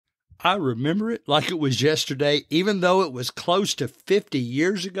I remember it like it was yesterday, even though it was close to 50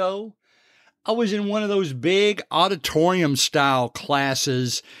 years ago. I was in one of those big auditorium-style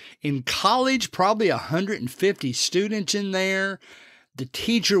classes in college, probably 150 students in there. The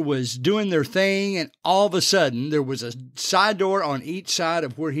teacher was doing their thing, and all of a sudden, there was a side door on each side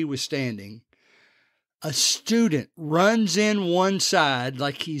of where he was standing. A student runs in one side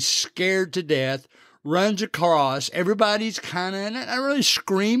like he's scared to death, runs across. Everybody's kind of, not really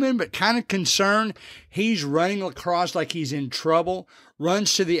screaming, but kind of concerned. He's running across like he's in trouble,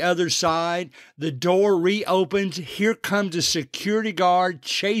 runs to the other side. The door reopens. Here comes a security guard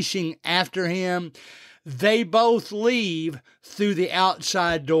chasing after him. They both leave through the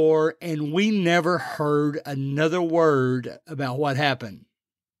outside door, and we never heard another word about what happened.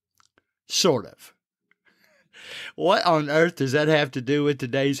 Sort of. What on earth does that have to do with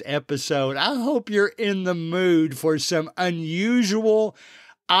today's episode? I hope you're in the mood for some unusual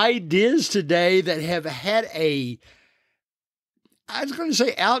ideas today that have had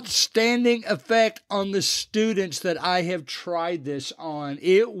outstanding effect on the students that I have tried this on.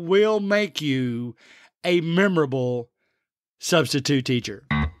 It will make you a memorable substitute teacher.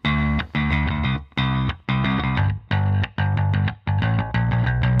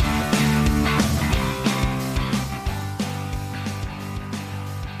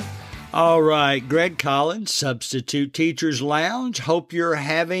 All right, Greg Collins, Substitute Teachers Lounge. Hope you're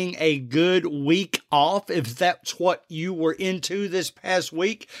having a good week off. If that's what you were into this past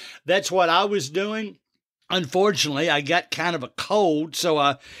week, that's what I was doing. Unfortunately, I got kind of a cold,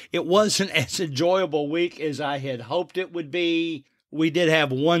 so it wasn't as enjoyable week as I had hoped it would be. We did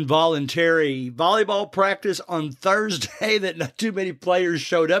have one voluntary volleyball practice on Thursday that not too many players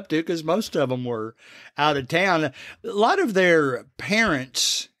showed up to because most of them were out of town. A lot of their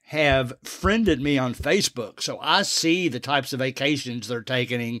parents have friended me on Facebook, so I see the types of vacations they're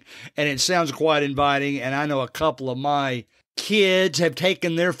taking, and it sounds quite inviting, and I know a couple of my kids have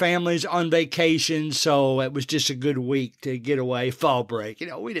taken their families on vacation, so it was just a good week to get away. Fall break.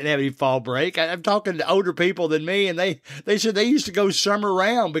 We didn't have any fall break. I'm talking to older people than me, and they said they used to go summer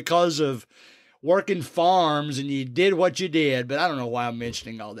round because of working farms, and you did what you did, but I don't know why I'm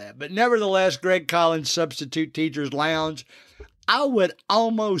mentioning all that. But nevertheless, Greg Collins, Substitute Teachers Lounge, I would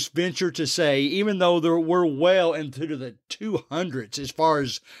almost venture to say, even though we're well into the 200s as far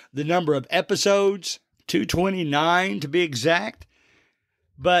as the number of episodes, 229 to be exact.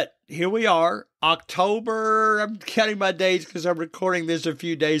 But here we are, October, I'm counting my days because I'm recording this a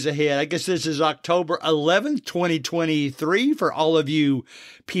few days ahead. I guess this is October 11th, 2023 for all of you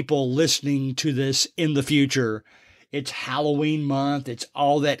people listening to this in the future. It's Halloween month. It's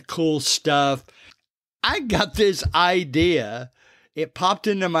all that cool stuff. I got this idea. It popped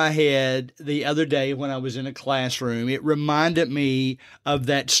into my head the other day when I was in a classroom. It reminded me of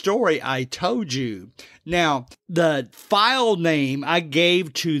that story I told you. Now, the file name I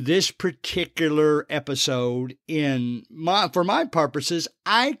gave to this particular episode for my purposes,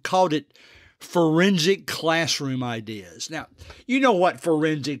 I called it Forensic Classroom Ideas. Now, you know what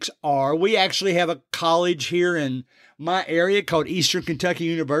forensics are. We actually have a college here in my area called Eastern Kentucky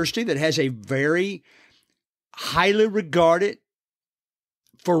University that has a very highly regarded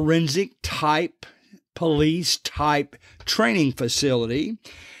forensic type, police type training facility.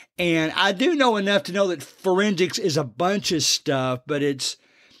 And I do know enough to know that forensics is a bunch of stuff, but it's,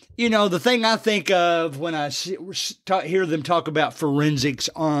 the thing I think of when I hear them talk about forensics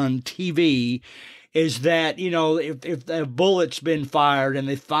on TV is that, if a bullet's been fired and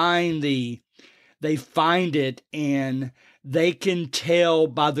they find it and they can tell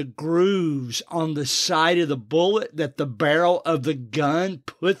by the grooves on the side of the bullet that the barrel of the gun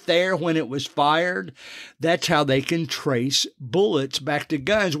put there when it was fired. That's how they can trace bullets back to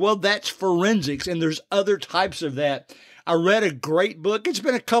guns. Well, that's forensics, and there's other types of that. I read a great book. It's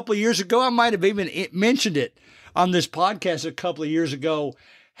been a couple of years ago. I might have even mentioned it on this podcast a couple of years ago,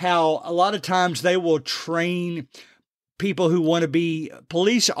 how a lot of times they will train people who want to be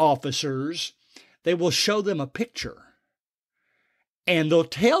police officers. They will show them a picture. And they'll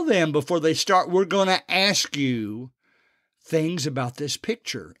tell them before they start, we're going to ask you things about this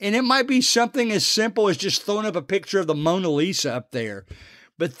picture. And it might be something as simple as just throwing up a picture of the Mona Lisa up there.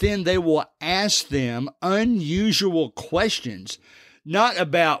 But then they will ask them unusual questions, not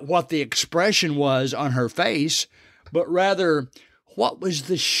about what the expression was on her face, but rather, what was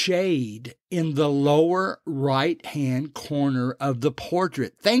the shade in the lower right-hand corner of the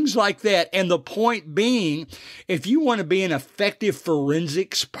portrait? Things like that. And the point being, if you want to be an effective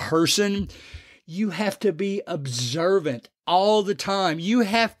forensics person, you have to be observant all the time. You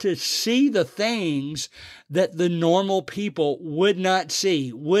have to see the things that the normal people would not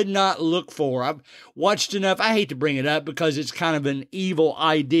see, would not look for. I've watched enough. I hate to bring it up because it's kind of an evil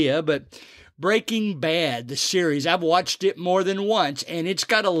idea, but Breaking Bad, the series, I've watched it more than once, and it's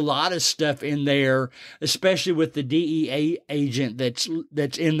got a lot of stuff in there, especially with the DEA agent that's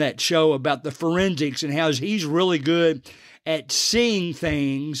in that show about the forensics and how he's really good at seeing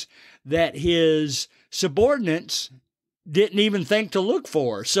things that his subordinates didn't even think to look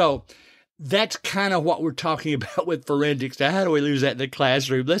for. So that's kind of what we're talking about with forensics. Now, how do we lose that in the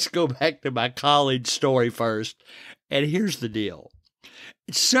classroom? Let's go back to my college story first. And here's the deal.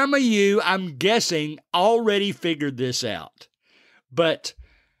 Some of you, I'm guessing, already figured this out. But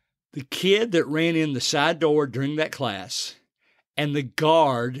the kid that ran in the side door during that class and the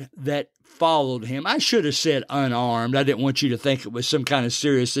guard that followed him, I should have said unarmed. I didn't want you to think it was some kind of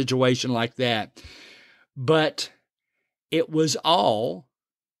serious situation like that. But it was all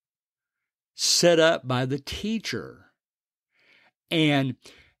set up by the teacher. And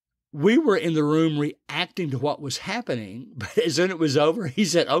we were in the room reacting to what was happening, but as soon as it was over, he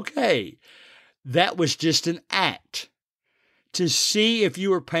said, okay, that was just an act to see if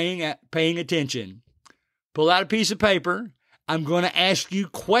you were paying attention. Pull out a piece of paper. I'm going to ask you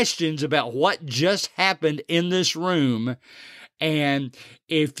questions about what just happened in this room. And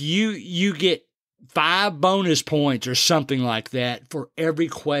if you get 5 bonus points or something like that for every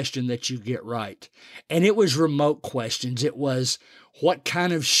question that you get right. And it was remote questions. It was, what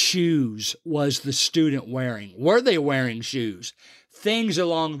kind of shoes was the student wearing? Were they wearing shoes? Things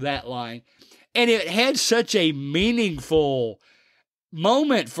along that line. And it had such a meaningful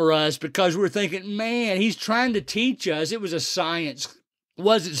moment for us because we're thinking, man, he's trying to teach us. It was a science,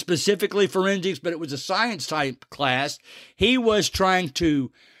 wasn't specifically forensics, but it was a science type class. He was trying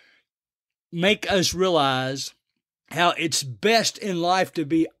to make us realize how it's best in life to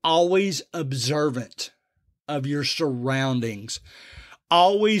be always observant of your surroundings.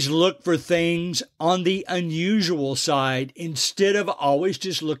 Always look for things on the unusual side instead of always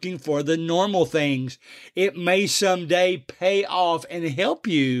just looking for the normal things. It may someday pay off and help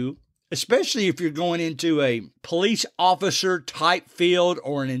you, especially if you're going into a police officer type field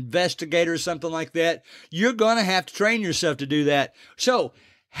or an investigator or something like that. You're going to have to train yourself to do that. So,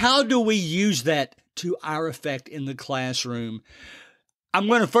 how do we use that to our effect in the classroom? I'm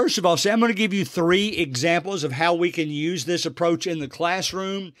going to, first of all, say I'm going to give you 3 examples of how we can use this approach in the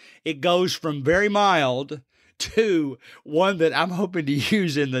classroom. It goes from very mild to one that I'm hoping to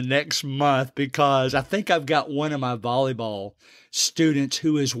use in the next month because I think I've got one of my volleyball students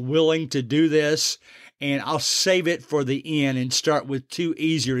who is willing to do this, and I'll save it for the end and start with 2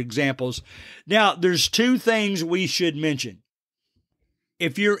 easier examples. Now, there's 2 things we should mention.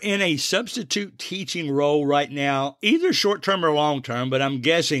 If you're in a substitute teaching role right now, either short-term or long-term, but I'm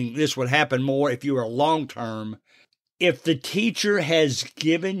guessing this would happen more if you were long-term, if the teacher has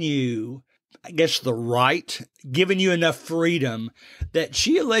given you, I guess, the right, given you enough freedom that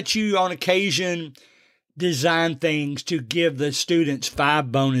she'll let you on occasion design things to give the students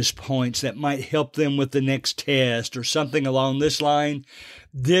 5 bonus points that might help them with the next test or something along this line,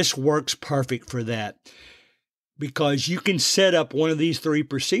 this works perfect for that. Because you can set up one of these 3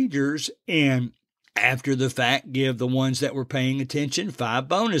 procedures and after the fact, give the ones that were paying attention 5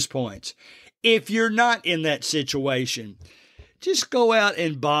 bonus points. If you're not in that situation, just go out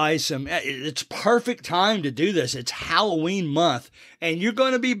and buy some. It's perfect time to do this. It's Halloween month and you're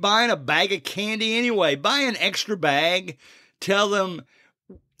going to be buying a bag of candy anyway. Buy an extra bag. Tell them,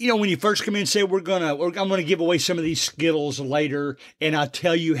 when you first come in, say, I'm going to give away some of these Skittles later, and I'll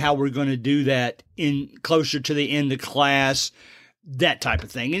tell you how we're going to do that in closer to the end of class, that type of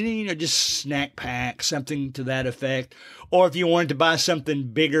thing. And then, just snack pack, something to that effect. Or if you wanted to buy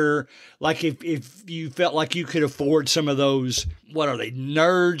something bigger, like if you felt like you could afford some of those, what are they,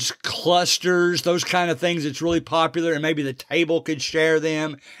 Nerds clusters, those kind of things that's really popular, and maybe the table could share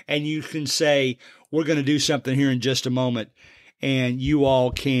them, and you can say, we're going to do something here in just a moment. And you all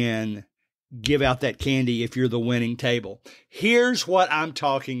can give out that candy if you're the winning table. Here's what I'm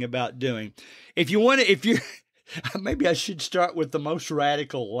talking about doing. Maybe I should start with the most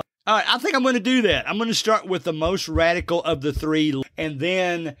radical. All right, I think I'm going to do that. I'm going to start with the most radical of the 3. And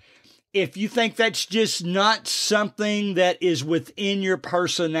then if you think that's just not something that is within your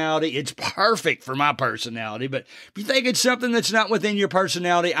personality, it's perfect for my personality. But if you think it's something that's not within your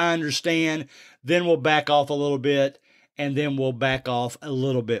personality, I understand. Then we'll back off a little bit. And then we'll back off a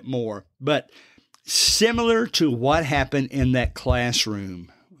little bit more. But similar to what happened in that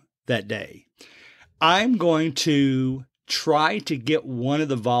classroom that day, I'm going to try to get one of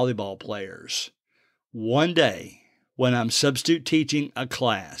the volleyball players one day when I'm substitute teaching a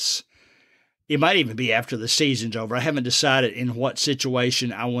class, it might even be after the season's over. I haven't decided in what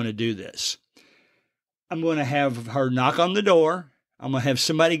situation I want to do this. I'm going to have her knock on the door. I'm going to have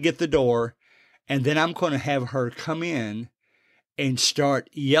somebody get the door, and then I'm going to have her come in and start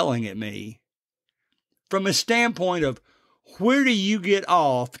yelling at me from a standpoint of, where do you get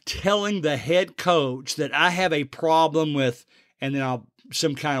off telling the head coach that I have a problem with, and then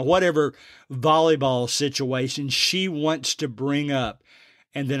some kind of whatever volleyball situation she wants to bring up.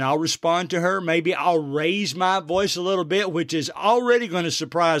 And then I'll respond to her. Maybe I'll raise my voice a little bit, which is already going to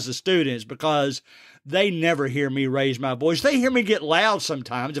surprise the students because they never hear me raise my voice. They hear me get loud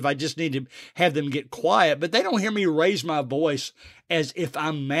sometimes if I just need to have them get quiet, but they don't hear me raise my voice as if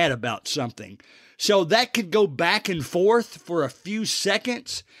I'm mad about something. So that could go back and forth for a few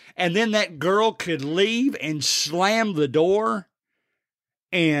seconds, and then that girl could leave and slam the door.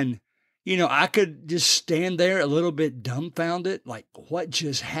 And, I could just stand there a little bit dumbfounded, like, what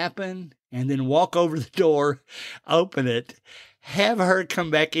just happened? And then walk over the door, open it, have her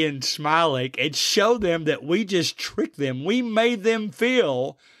come back in smiling, and show them that we just tricked them. We made them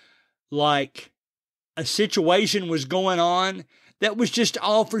feel like a situation was going on that was just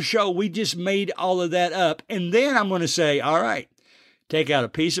all for show. We just made all of that up. And then I'm going to say, all right, take out a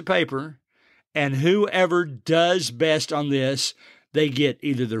piece of paper, and whoever does best on this, they get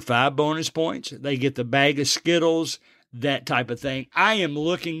either their 5 bonus points, they get the bag of Skittles, that type of thing. I am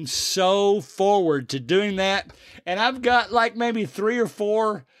looking so forward to doing that. And I've got like maybe 3 or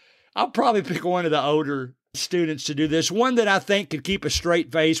 4. I'll probably pick one of the older students to do this. One that I think could keep a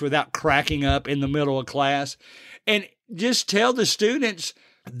straight face without cracking up in the middle of class. And just tell the students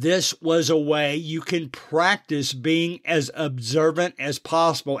this was a way you can practice being as observant as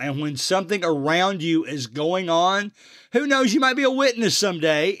possible. And when something around you is going on, who knows, you might be a witness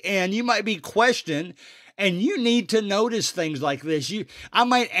someday and you might be questioned. And you need to notice things like this. I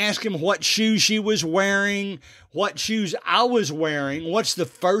might ask him what shoes she was wearing, what shoes I was wearing, what's the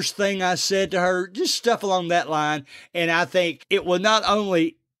first thing I said to her, just stuff along that line. And I think it will not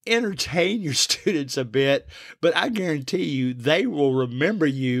only entertain your students a bit, but I guarantee you they will remember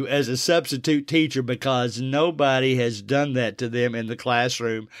you as a substitute teacher because nobody has done that to them in the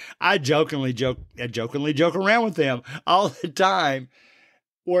classroom. I jokingly joke around with them all the time.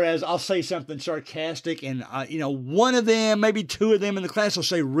 Whereas I'll say something sarcastic and, one of them, maybe 2 of them in the class will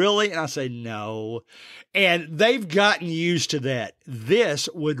say, really? And I'll say, no. And they've gotten used to that. This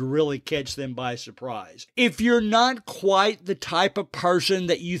would really catch them by surprise. If you're not quite the type of person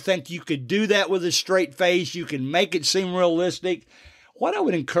that you think you could do that with a straight face, you can make it seem realistic, what I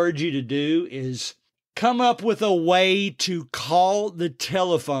would encourage you to do is come up with a way to call the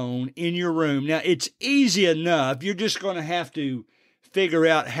telephone in your room. Now, it's easy enough. You're just going to have to figure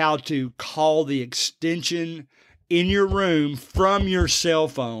out how to call the extension in your room from your cell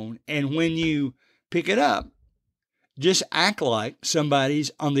phone. And when you pick it up, just act like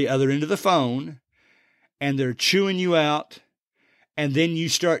somebody's on the other end of the phone and they're chewing you out, and then you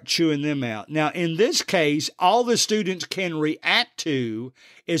start chewing them out. Now, in this case, all the students can react to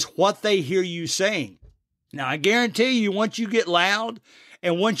is what they hear you saying. Now, I guarantee you, once you get loud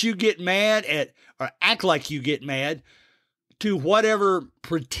and once you get mad or act like you get mad, to whatever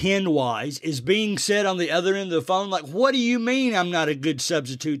pretend-wise is being said on the other end of the phone, like, what do you mean I'm not a good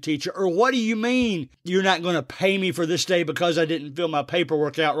substitute teacher? Or what do you mean you're not going to pay me for this day because I didn't fill my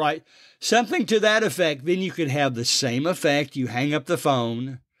paperwork out right? Something to that effect. Then you could have the same effect. You hang up the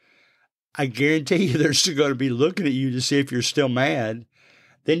phone. I guarantee you they're still going to be looking at you to see if you're still mad.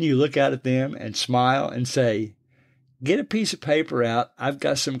 Then you look out at them and smile and say, get a piece of paper out. I've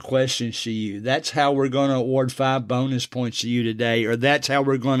got some questions to you. That's how we're going to award 5 bonus points to you today, or that's how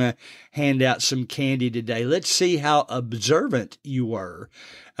we're going to hand out some candy today. Let's see how observant you were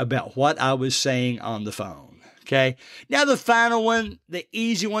about what I was saying on the phone. Okay. Now, the final one, the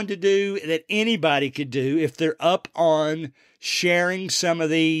easy one to do that anybody could do if they're up on sharing some of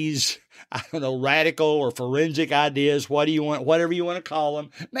these, radical or forensic ideas, whatever you want to call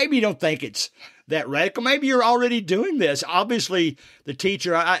them. Maybe you don't think it's that radical. Maybe you're already doing this. Obviously, the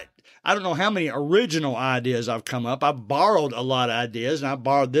teacher, I don't know how many original ideas I've come up. I've borrowed a lot of ideas, and I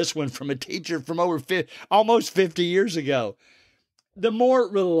borrowed this one from a teacher from almost 50 years ago. The more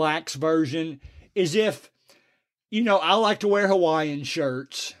relaxed version is if, I like to wear Hawaiian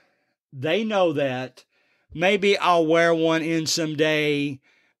shirts. They know that. Maybe I'll wear one in someday.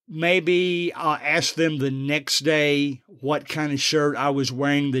 Maybe I'll ask them the next day what kind of shirt I was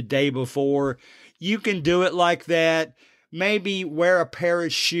wearing the day before. You can do it like that. Maybe wear a pair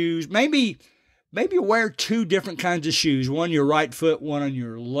of shoes. Maybe maybe wear two different kinds of shoes, one on your right foot, one on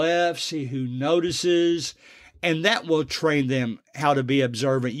your left, see who notices, and that will train them how to be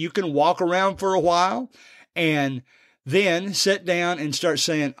observant. You can walk around for a while and then sit down and start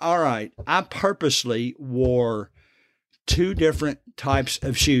saying, all right, I purposely wore two different types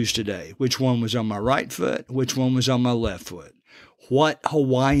of shoes today. Which one was on my right foot? Which one was on my left foot? What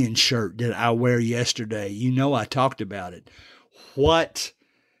Hawaiian shirt did I wear yesterday? You know, I talked about it. What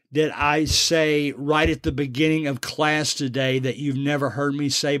did I say right at the beginning of class today that you've never heard me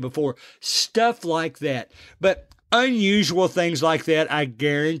say before? Stuff like that. But unusual things like that, I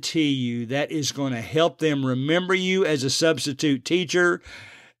guarantee you that is going to help them remember you as a substitute teacher.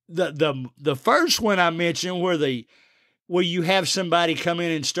 The first one I mentioned where you have somebody come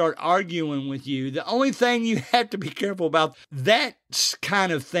in and start arguing with you, the only thing you have to be careful about, that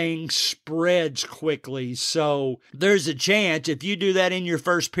kind of thing spreads quickly. So there's a chance if you do that in your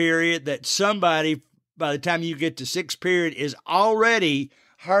first period that somebody, by the time you get to sixth period, is already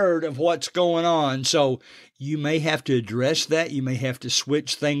heard of what's going on. So you may have to address that. You may have to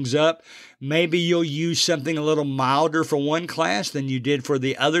switch things up. Maybe you'll use something a little milder for one class than you did for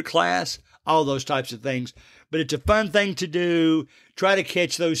the other class, all those types of things. But it's a fun thing to do. Try to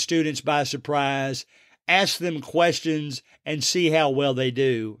catch those students by surprise, ask them questions, and see how well they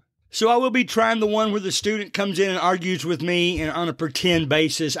do. So I will be trying the one where the student comes in and argues with me and on a pretend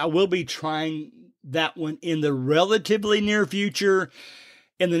basis. I will be trying that one in the relatively near future,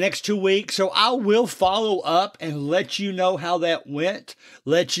 in the next 2 weeks. So I will follow up and let you know how that went,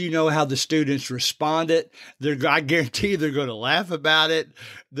 let you know how the students responded. I guarantee they're going to laugh about it.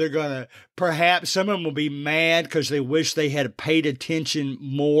 They're going to, perhaps some of them will be mad because they wish they had paid attention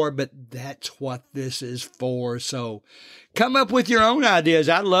more, but that's what this is for. So come up with your own ideas.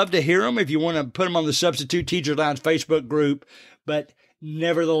 I'd love to hear them if you want to put them on the Substitute Teachers Lounge Facebook group. But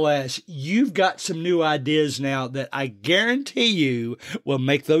nevertheless, you've got some new ideas now that I guarantee you will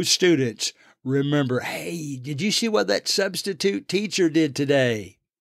make those students remember, hey, did you see what that substitute teacher did today?